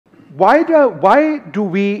Why do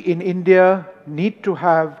we in India need to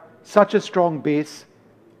have such a strong base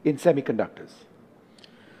in semiconductors?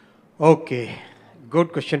 Okay,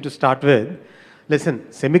 good question to start with. Listen,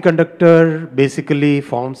 semiconductor basically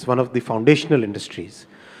forms one of the foundational industries.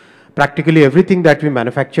 Practically everything that we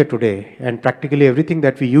manufacture today and practically everything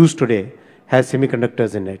that we use today has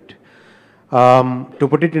semiconductors in it. To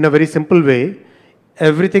put it in a very simple way,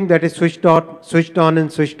 everything that is switched on and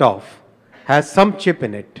switched off has some chip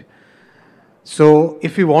in it. So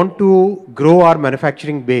if we want to grow our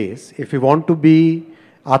manufacturing base, if we want to be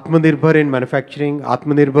Atmanirbhar in manufacturing,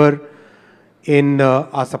 Atmanirbhar in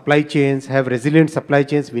our supply chains, have resilient supply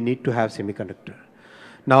chains, we need to have semiconductor.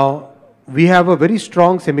 Now, we have a very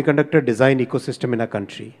strong semiconductor design ecosystem in our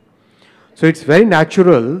country. So it's very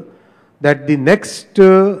natural that the next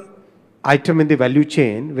item in the value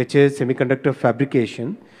chain, which is semiconductor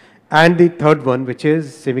fabrication, and the third one, which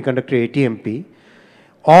is semiconductor ATMP,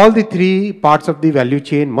 all the three parts of the value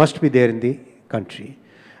chain must be there in the country.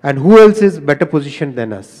 And who else is better positioned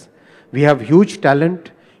than us? We have huge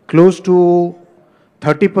talent. Close to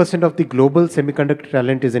 30% of the global semiconductor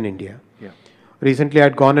talent is in India. Yeah. Recently, I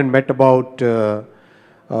had gone and met about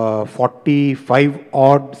 45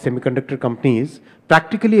 odd semiconductor companies.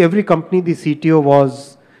 Practically every company, the CTO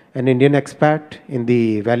was an Indian expat in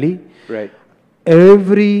the valley. Right.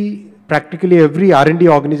 Practically every R&D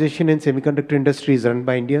organization in semiconductor industry is run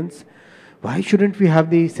by Indians. Why shouldn't we have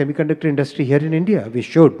the semiconductor industry here in India? We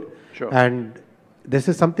should. Sure. And this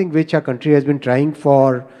is something which our country has been trying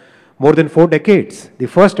for more than 4 decades. The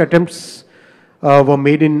first attempts were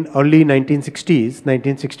made in early 1960s,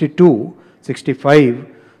 1962, 65,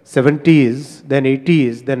 70s, then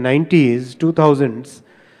 80s, then 90s, 2000s,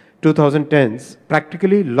 2010s.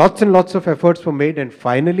 Practically lots and lots of efforts were made, and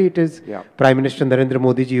finally it is Prime Minister Narendra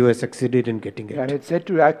Modi ji who has succeeded in getting it. And it's said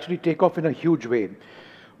to actually take off in a huge way.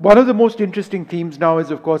 One of the most interesting themes now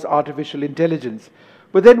is, of course, artificial intelligence.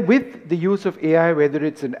 But then with the use of AI, whether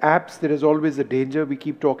it's in apps, there is always a danger. We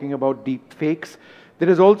keep talking about deep fakes. There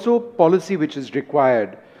is also policy which is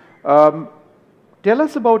required. Tell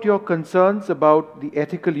us about your concerns about the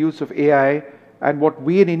ethical use of AI and what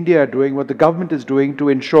we in India are doing, what the government is doing to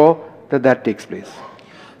ensure that that takes place.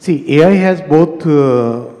 See, AI has both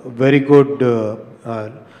very good,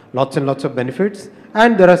 lots and lots of benefits,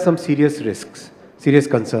 and there are some serious risks, serious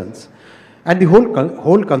concerns. And the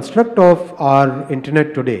whole construct of our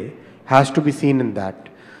internet today has to be seen in that.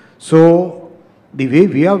 So the way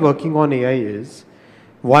we are working on AI is,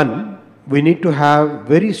 one, we need to have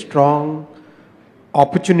very strong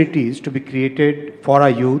opportunities to be created for our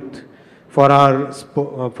youth, for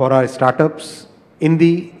our startups in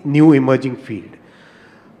the new emerging field.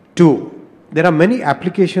 Two, there are many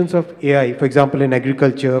applications of AI, for example, in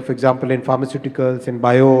agriculture, for example, in pharmaceuticals, in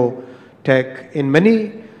biotech,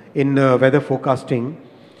 in weather forecasting.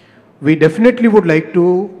 We definitely would like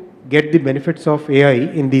to get the benefits of AI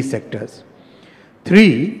in these sectors.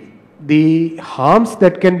 Three, the harms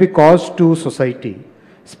that can be caused to society,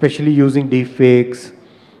 especially using deepfakes,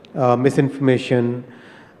 misinformation,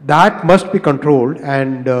 that must be controlled,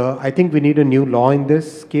 and I think we need a new law in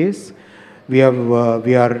this case. We are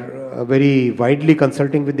very widely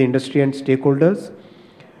consulting with the industry and stakeholders,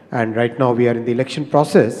 and right now we are in the election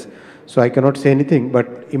process, so I cannot say anything,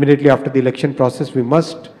 but immediately after the election process we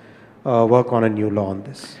must work on a new law on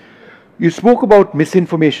this. You spoke about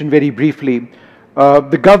misinformation very briefly.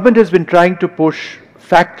 The government has been trying to push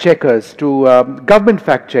fact checkers government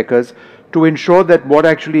fact checkers to ensure that what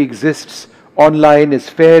actually exists online is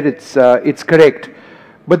fair, it's correct.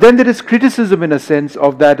 But then there is criticism in a sense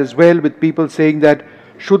of that as well, with people saying that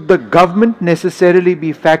should the government necessarily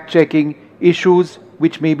be fact-checking issues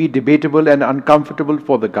which may be debatable and uncomfortable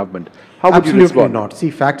for the government? How would you respond? Absolutely not.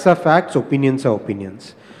 See, facts are facts, opinions are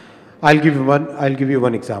opinions. I'll give you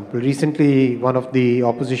one example. Recently, one of the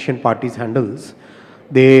opposition parties' handles,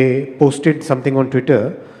 they posted something on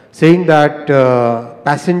Twitter saying that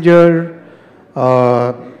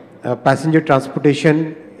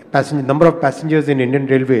number of passengers in Indian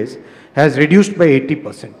Railways has reduced by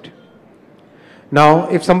 80%. Now,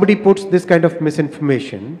 if somebody puts this kind of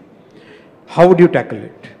misinformation, how would you tackle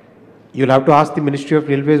it? You'll have to ask the Ministry of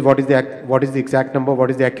Railways what is the exact number,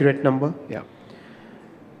 what is the accurate number. Yeah.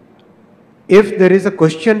 If there is a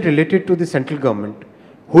question related to the central government,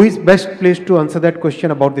 who is best placed to answer that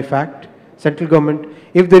question about the fact? Central government.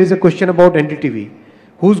 If there is a question about NDTV,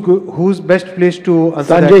 who's best placed to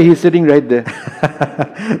answer Sanjay, that? he's sitting right there.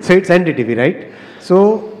 So it's NDTV, right?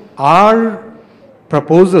 So our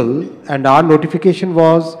proposal and our notification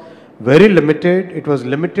was very limited. It was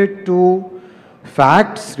limited to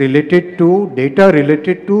facts related to, data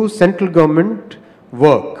related to central government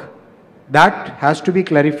work, that has to be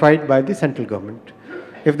clarified by the central government.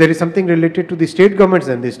 If there is something related to the state governments,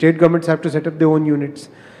 then the state governments have to set up their own units.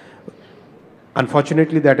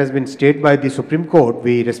 Unfortunately, that has been stayed by the Supreme Court.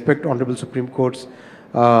 We respect Honorable Supreme Court's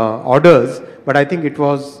orders, but I think it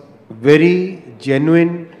was very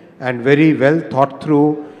genuine and very well thought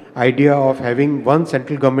through idea of having one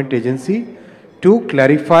central government agency to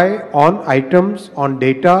clarify on items, on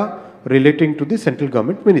data relating to the central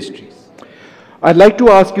government ministries. I'd like to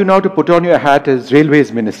ask you now to put on your hat as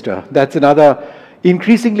Railways Minister. That's another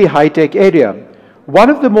increasingly high-tech area. One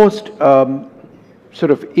of the most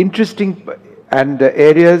sort of interesting and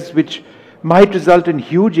areas which might result in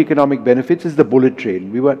huge economic benefits is the bullet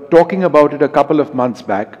train. We were talking about it a couple of months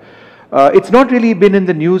back. It's not really been in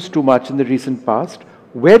the news too much in the recent past.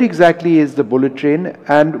 Where exactly is the bullet train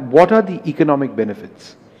and what are the economic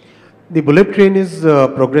benefits? The bullet train is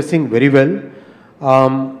progressing very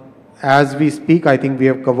well. As we speak, I think we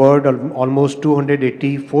have covered almost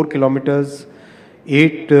 284 kilometers,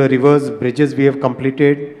 8 rivers, bridges we have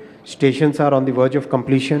completed, stations are on the verge of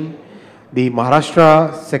completion. The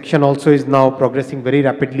Maharashtra section also is now progressing very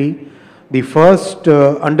rapidly. The first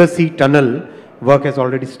undersea tunnel work has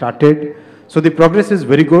already started. So the progress is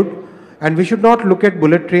very good, and we should not look at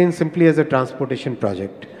bullet train simply as a transportation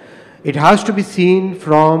project. It has to be seen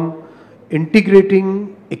from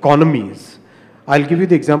integrating economies. I'll give you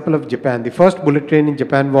the example of Japan. The first bullet train in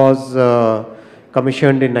Japan was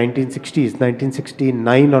commissioned in 1960s,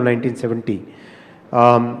 1969 or 1970.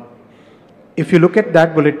 If you look at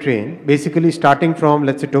that bullet train, basically starting from,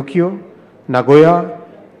 let's say, Tokyo, Nagoya,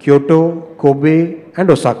 Kyoto, Kobe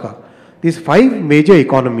and Osaka, these 5 major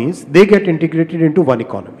economies, they get integrated into one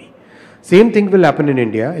economy. Same thing will happen in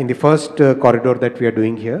India in the first corridor that we are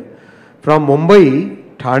doing here. From Mumbai,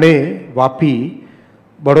 Thane, Vapi,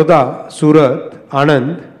 Baroda, Surat,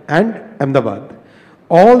 Anand and Ahmedabad,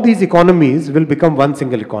 all these economies will become one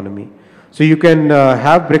single economy. So you can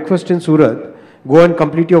have breakfast in Surat, go and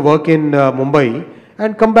complete your work in Mumbai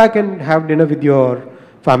and come back and have dinner with your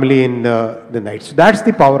family in the night. So that's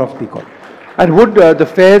the power of the economy. And would the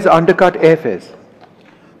fares undercut airfares?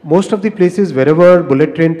 Most of the places wherever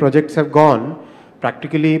bullet train projects have gone,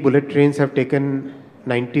 practically bullet trains have taken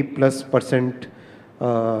 90+%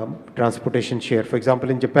 transportation share. For example,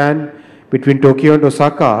 in Japan, between Tokyo and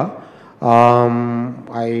Osaka,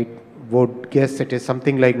 I would guess it is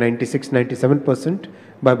something like 96-97%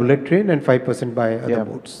 by bullet train and 5% by other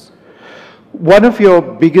modes. One of your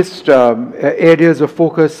biggest areas of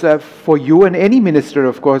focus for you and any minister,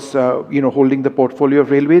 of course, holding the portfolio of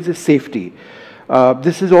railways is safety.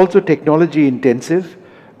 This is also technology intensive.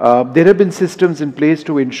 There have been systems in place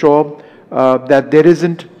to ensure that there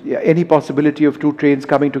isn't any possibility of 2 trains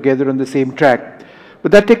coming together on the same track.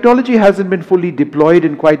 But that technology hasn't been fully deployed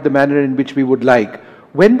in quite the manner in which we would like.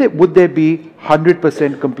 When would there be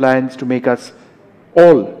 100% compliance to make us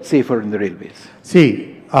all safer in the railways?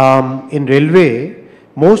 See, in railway,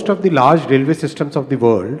 most of the large railway systems of the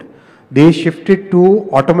world, they shifted to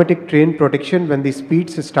automatic train protection when the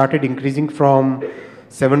speeds started increasing from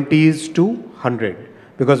 70s to 100.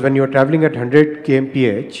 Because when you are traveling at 100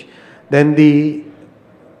 kmph, then the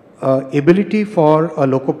ability for a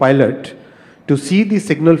loco pilot to see the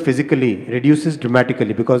signal physically reduces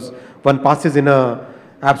dramatically, because one passes in a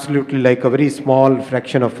absolutely like a very small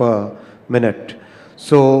fraction of a minute.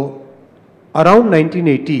 So around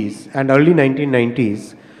 1980s and early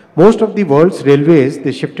 1990s, most of the world's railways,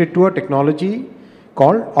 they shifted to a technology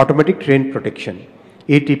called automatic train protection,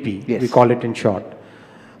 ATP, we call it in short.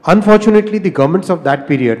 Unfortunately, the governments of that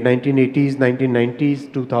period, 1980s,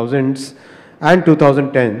 1990s, 2000s and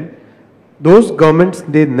 2010, those governments,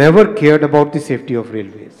 they never cared about the safety of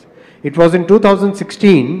railways. It was in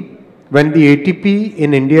 2016 when the ATP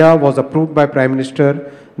in India was approved by Prime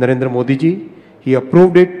Minister Narendra Modi ji. He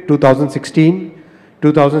approved it 2016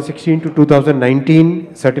 to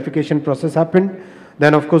 2019 certification process happened.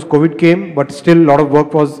 Then of course COVID came, but still a lot of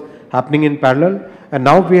work was happening in parallel. And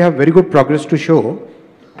now we have very good progress to show,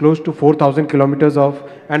 close to 4,000 kilometers of,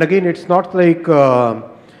 and again it's not like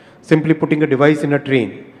simply putting a device in a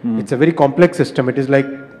train. It's a very complex system. It is like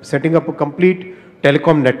setting up a complete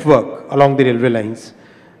telecom network along the railway lines,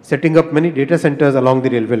 setting up many data centers along the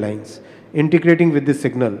railway lines, integrating with the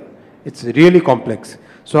signal. It's really complex.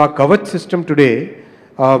 So our Kavach system today,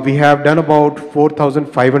 we have done about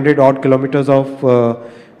 4,500 odd kilometers of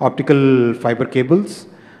optical fiber cables.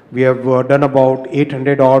 We have done about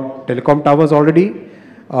 800 odd telecom towers already.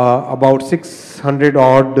 About 600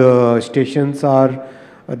 odd stations are,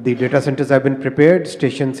 the data centers have been prepared,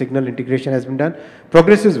 station signal integration has been done.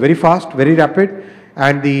 Progress is very fast, very rapid,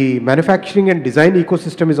 and the manufacturing and design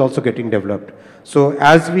ecosystem is also getting developed. So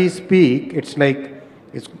as we speak, it's like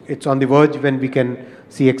it's on the verge when we can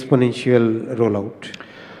see exponential rollout.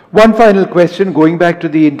 One final question, going back to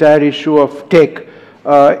the entire issue of tech.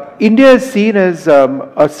 India is seen as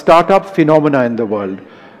a startup phenomena in the world.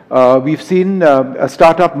 We've seen a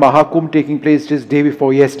startup Mahakumbh taking place just day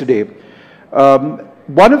before yesterday.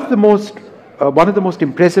 One of the most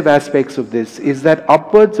impressive aspects of this is that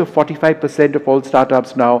upwards of 45% of all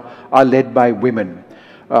startups now are led by women.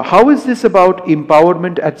 How is this about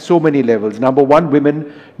empowerment at so many levels? Number one,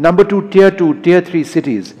 women. Number two, tier 3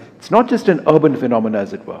 cities. It's not just an urban phenomenon,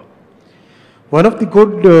 as it were. One of the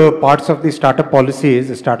good parts of the startup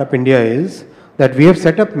policies, Startup India, is that we have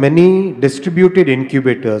set up many distributed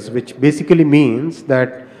incubators, which basically means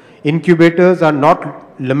that incubators are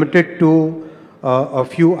not limited to a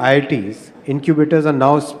few IITs. Incubators are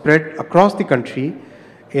now spread across the country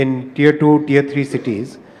in tier 2, tier 3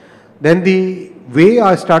 cities. Then the way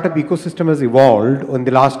our startup ecosystem has evolved in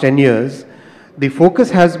the last 10 years, the focus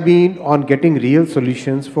has been on getting real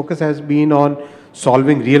solutions, focus has been on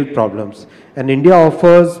solving real problems. And India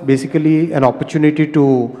offers basically an opportunity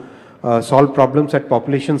to solve problems at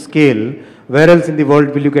population scale. Where else in the world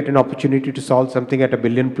will you get an opportunity to solve something at a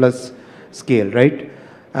billion plus scale, right?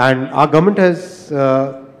 And our government has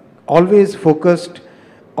always focused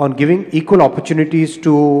on giving equal opportunities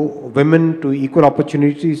to women, to equal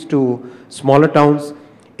opportunities to smaller towns.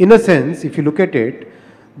 In a sense, if you look at it,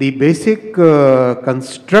 the basic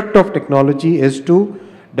construct of technology is to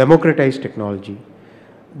democratize technology.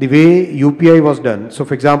 The way UPI was done. So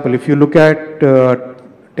for example, if you look at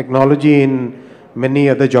technology in many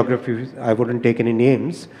other geographies, I wouldn't take any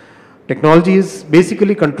names, technology is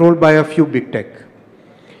basically controlled by a few big tech.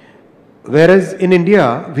 Whereas in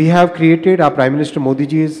India, we have created, our Prime Minister Modi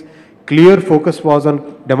ji's clear focus was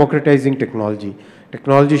on democratizing technology.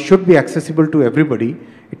 Technology should be accessible to everybody.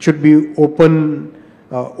 It should be openly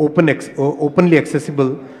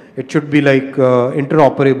accessible. It should be like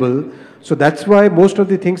interoperable. So that's why most of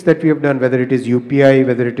the things that we have done, whether it is UPI,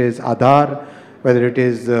 whether it is Adhar, whether it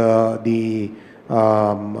is the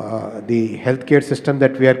healthcare system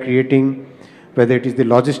that we are creating, whether it is the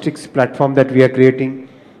logistics platform that we are creating,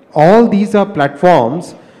 all these are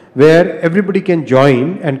platforms where everybody can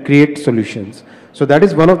join and create solutions. So that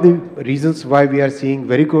is one of the reasons why we are seeing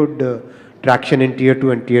very good traction in tier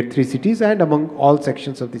 2 and tier 3 cities and among all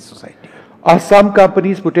sections of the society. Are some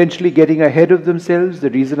companies potentially getting ahead of themselves? The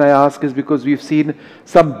reason I ask is because we've seen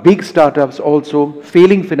some big startups also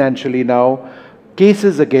failing financially now,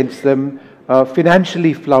 cases against them,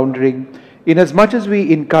 financially floundering. In as much as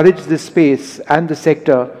we encourage this space and the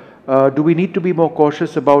sector, do we need to be more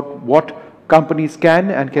cautious about what companies can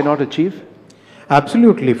and cannot achieve?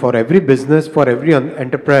 Absolutely. For every business, for every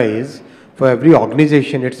enterprise, for every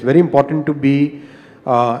organization, it's very important to be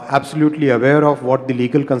absolutely aware of what the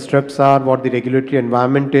legal constructs are, what the regulatory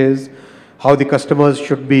environment is, how the customers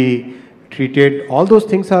should be treated. All those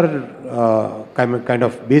things are kind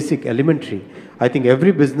of basic, elementary. I think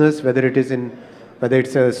every business, whether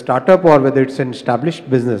it's a startup or whether it's an established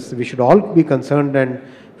business, we should all be concerned and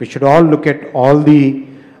we should all look at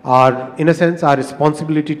in a sense, our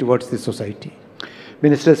responsibility towards the society.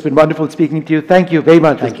 Minister, it's been wonderful speaking to you. Thank you very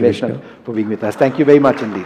much, Thank Mr. you, Vaishnav, for being with us. Thank you very much indeed.